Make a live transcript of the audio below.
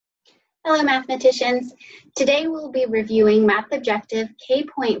Hello, mathematicians. Today we'll be reviewing Math Objective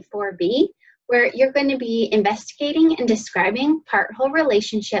K.4b, where you're going to be investigating and describing part-whole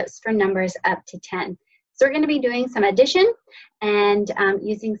relationships for numbers up to 10. So we're going to be doing some addition and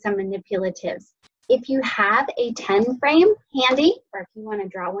using some manipulatives. If you have a 10 frame handy, or if you want to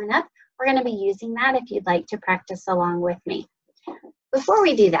draw one up, we're going to be using that if you'd like to practice along with me. Before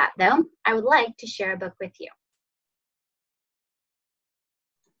we do that, though, I would like to share a book with you.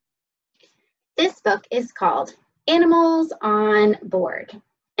 This book is called Animals on Board,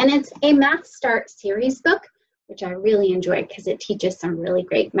 and it's a Math Start series book, which I really enjoy because it teaches some really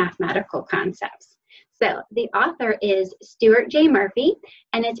great mathematical concepts. So the author is Stuart J. Murphy,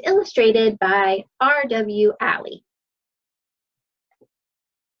 and it's illustrated by R.W. Alley.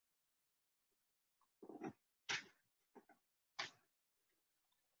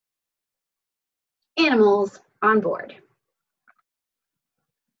 Animals on Board.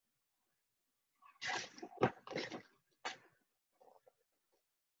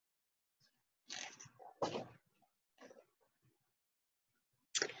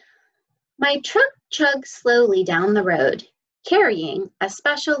 My truck chugs slowly down the road, carrying a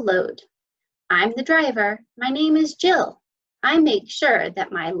special load. I'm the driver. My name is Jill. I make sure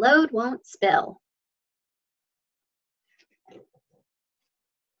that my load won't spill.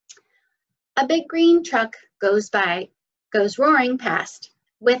 A big green truck goes roaring past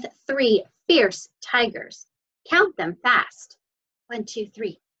with 3 fierce tigers. Count them fast. 1, 2,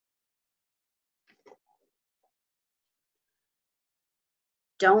 3.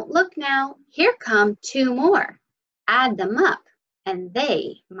 Don't look now, here come 2 more. Add them up, and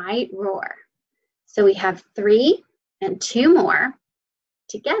they might roar. So we have 3 and 2 more.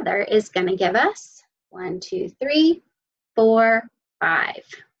 Together is going to give us 1, 2, 3, 4, 5.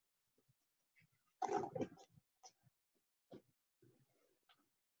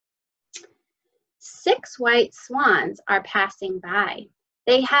 Six white swans are passing by.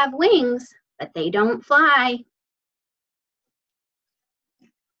 They have wings, but they don't fly.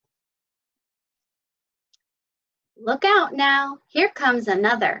 Look out now, here comes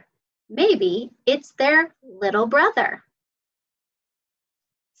another. Maybe it's their little brother.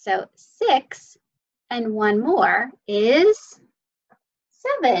 So 6 and 1 more is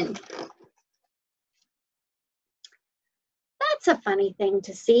 7. That's a funny thing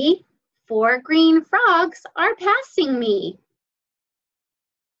to see. 4 green frogs are passing me.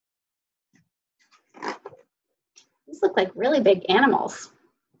 These look like really big animals.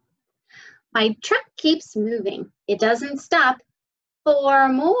 My truck keeps moving. It doesn't stop. 4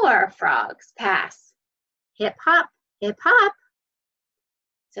 more frogs pass. Hip hop, hip hop.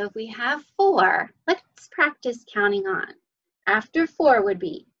 So if we have 4, let's practice counting on. After 4 would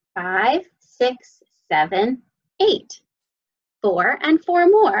be 5, 6, 7, 8. 4 and 4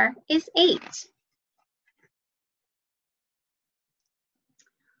 more is 8.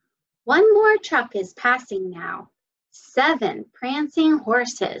 1 more truck is passing now. 7 prancing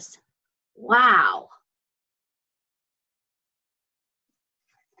horses. Wow.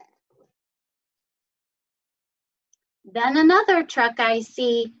 Then another truck I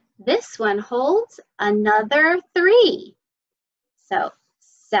see. This one holds another 3. So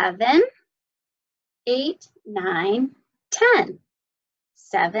 7, 8, 9, 10.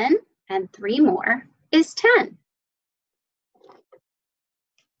 7 and 3 more is 10.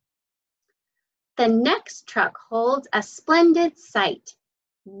 The next truck holds a splendid sight.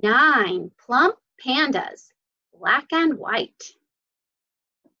 9 plump pandas, black and white.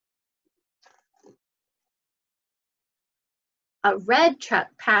 A red truck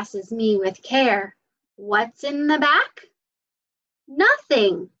passes me with care. What's in the back?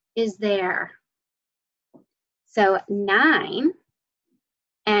 Nothing is there. So 9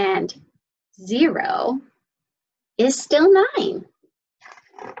 and 0 is still 9.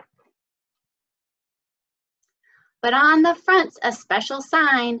 But on the front's a special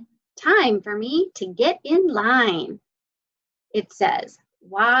sign. Time for me to get in line. It says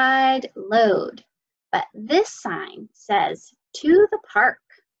wide load, but this sign says to the park.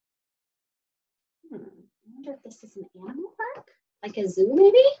 I wonder if this is an animal park, like a zoo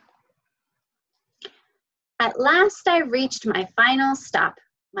maybe? At last I reached my final stop.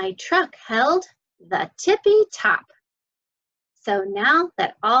 My truck held the tippy top. So now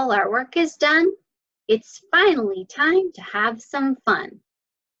that all our work is done, it's finally time to have some fun.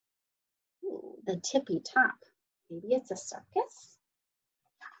 Ooh, the tippy top. Maybe it's a circus?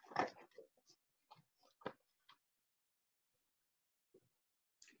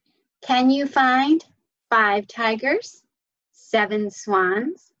 Can you find 5 tigers, 7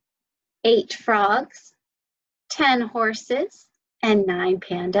 swans, 8 frogs, 10 horses, and 9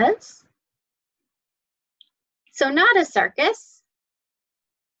 pandas? So not a circus.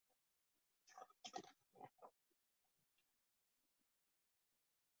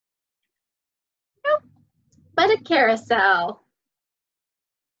 Nope, but a carousel.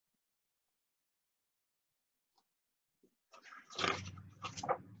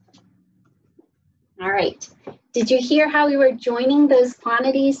 All right, did you hear how we were joining those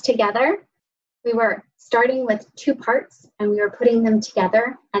quantities together? We were starting with two parts and we were putting them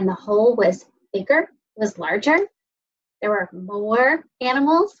together and the whole was bigger, was larger. There were more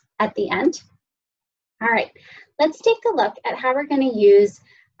animals at the end. All right, let's take a look at how we're going to use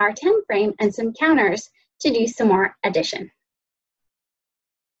our 10 frame and some counters to do some more addition.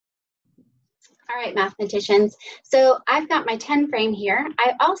 All right, mathematicians, so I've got my 10 frame here.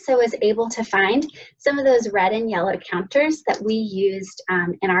 I also was able to find some of those red and yellow counters that we used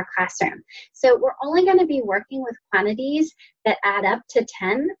in our classroom. So we're only going to be working with quantities that add up to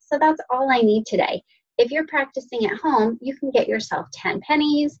 10, so that's all I need today. If you're practicing at home, you can get yourself 10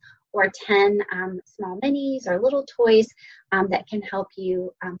 pennies or 10 small minis or little toys that can help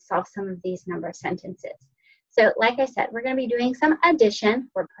you solve some of these number sentences. So like I said, we're going to be doing some addition.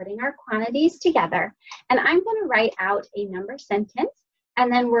 We're putting our quantities together, and I'm going to write out a number sentence, and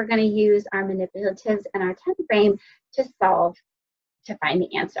then we're going to use our manipulatives and our 10 frame to find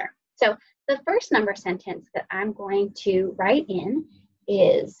the answer. So the first number sentence that I'm going to write in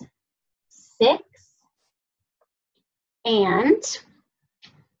is 6 and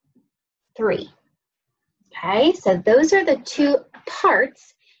 3. Okay, so those are the two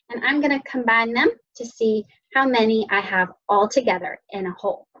parts, and I'm going to combine them to see how many I have all together in a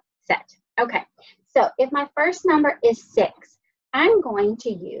whole set. Okay, so if my first number is 6, I'm going to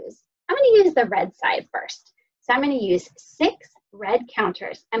use the red side first. So I'm going to use 6 red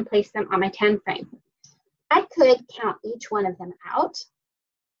counters and place them on my 10 frame. I could count each one of them out,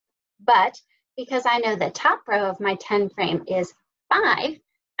 but because I know the top row of my 10 frame is 5,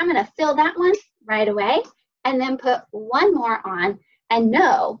 I'm going to fill that one right away and then put one more on and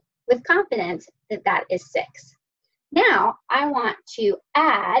know with confidence that that is 6. Now I want to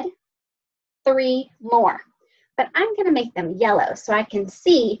add 3 more, but I'm going to make them yellow so I can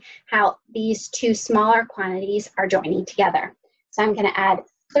see how these two smaller quantities are joining together. So I'm going to add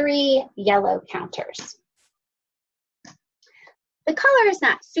 3 yellow counters. The color is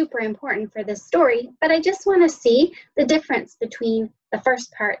not super important for this story, but I just want to see the difference between the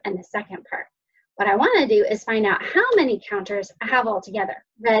first part and the second part. What I want to do is find out how many counters I have all together,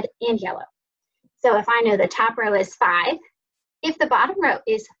 red and yellow. So if I know the top row is 5, if the bottom row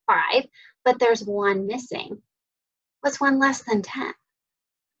is 5, but there's 1 missing, what's 1 less than 10?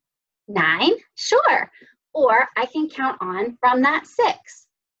 9? Sure. Or I can count on from that 6.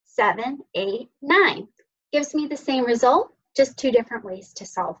 7, 8, 9. Gives me the same result, just 2 different ways to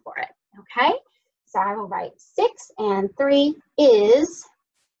solve for it. Okay? So I will write 6 and 3 is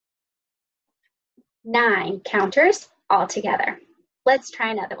 9 counters all together. Let's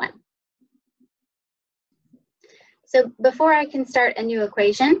try another one. So before I can start a new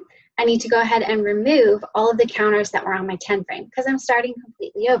equation, I need to go ahead and remove all of the counters that were on my 10 frame because I'm starting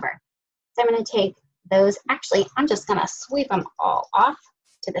completely over. So I'm going to take those. Actually, I'm just going to sweep them all off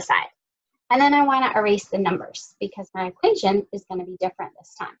to the side. And then I want to erase the numbers because my equation is going to be different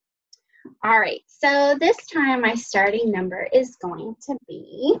this time. All right, so this time my starting number is going to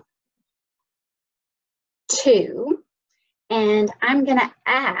be 2, and I'm going to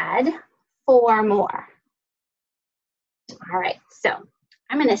add 4 more. All right, so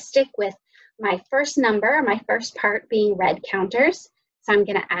I'm going to stick with my first number, my first part being red counters. So I'm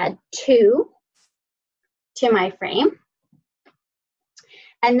going to add 2 to my frame.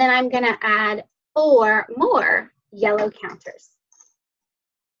 And then I'm going to add 4 more yellow counters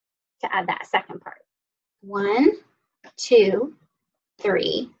to add that second part. 1, 2,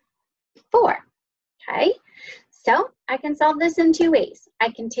 3, 4. Okay, so I can solve this in 2 ways.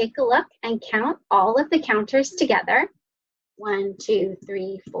 I can take a look and count all of the counters together. 1, 2,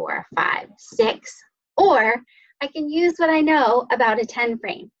 3, 4, 5, 6. Or I can use what I know about a 10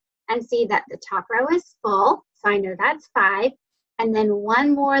 frame and see that the top row is full, so I know that's 5, and then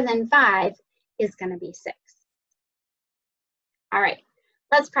 1 more than 5 is going to be 6. All right,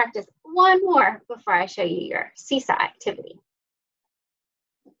 let's practice one more before I show you your seesaw activity.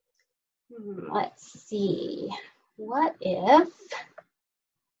 Let's see, what if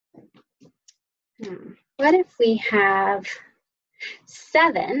we have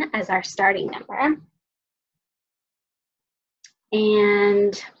 7 as our starting number,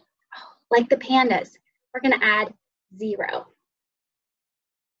 and like the pandas, we're going to add 0.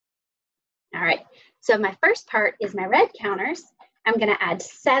 All right, so my first part is my red counters. I'm going to add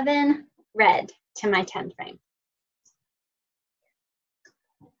 7 red to my 10 frame.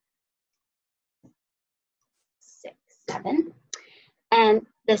 7. And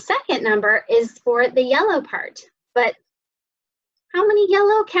the second number is for the yellow part. But how many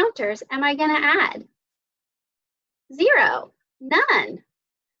yellow counters am I going to add? 0. None.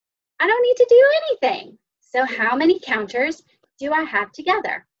 I don't need to do anything. So how many counters do I have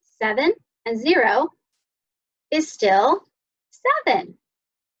together? 7 and 0 is still 7.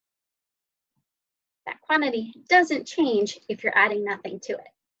 That quantity doesn't change if you're adding nothing to it.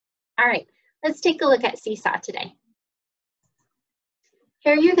 All right, let's take a look at Seesaw today.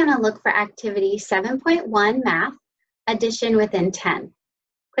 Here you're going to look for activity 7.1 math, addition within 10.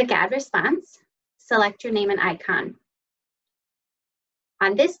 Click add response, select your name and icon.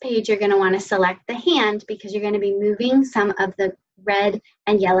 On this page, you're going to want to select the hand because you're going to be moving some of the red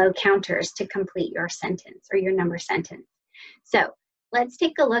and yellow counters to complete your sentence or your number sentence. So let's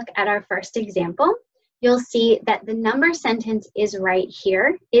take a look at our first example. You'll see that the number sentence is right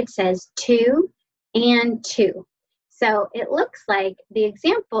here. It says 2 and 2. So it looks like the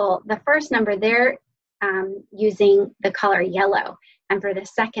example, the first number, they're using the color yellow. And for the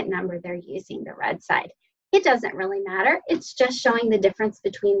second number, they're using the red side. It doesn't really matter. It's just showing the difference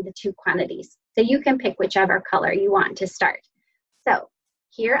between the two quantities. So you can pick whichever color you want to start. So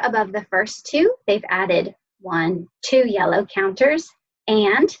here above the first two, they've added 1, 2 yellow counters,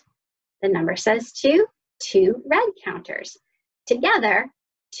 and the number says 2, 2 red counters. Together,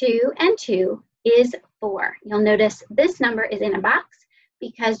 2 and 2 is 4. You'll notice this number is in a box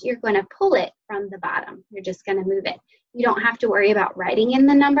because you're going to pull it from the bottom. You're just going to move it. You don't have to worry about writing in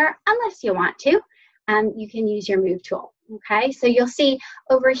the number unless you want to. You can use your move tool. Okay, so you'll see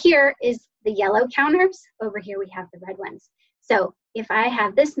over here is the yellow counters. Over here we have the red ones. So if I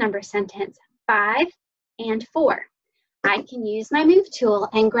have this number sentence 5 and 4, I can use my move tool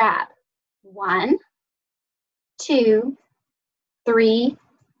and grab 1, 2, 3,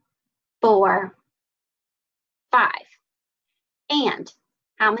 4, 5. And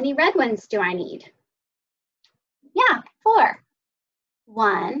how many red ones do I need? Yeah, 4.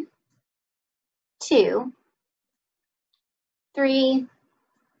 1, 2, 3,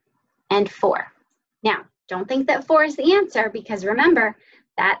 and 4. Now, don't think that 4 is the answer because remember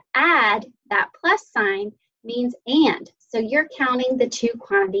that add, that plus sign means and. So you're counting the two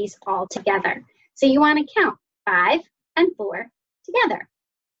quantities all together. So you want to count 5 and 4 together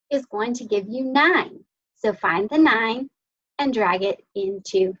is going to give you 9. So find the 9 and drag it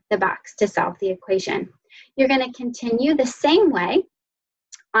into the box to solve the equation. You're going to continue the same way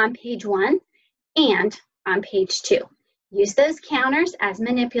on page 1 and on page 2. Use those counters as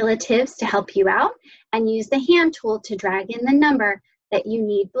manipulatives to help you out and use the hand tool to drag in the number that you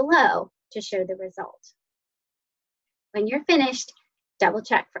need below to show the result. When you're finished, double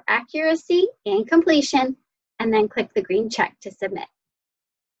check for accuracy and completion and then click the green check to submit.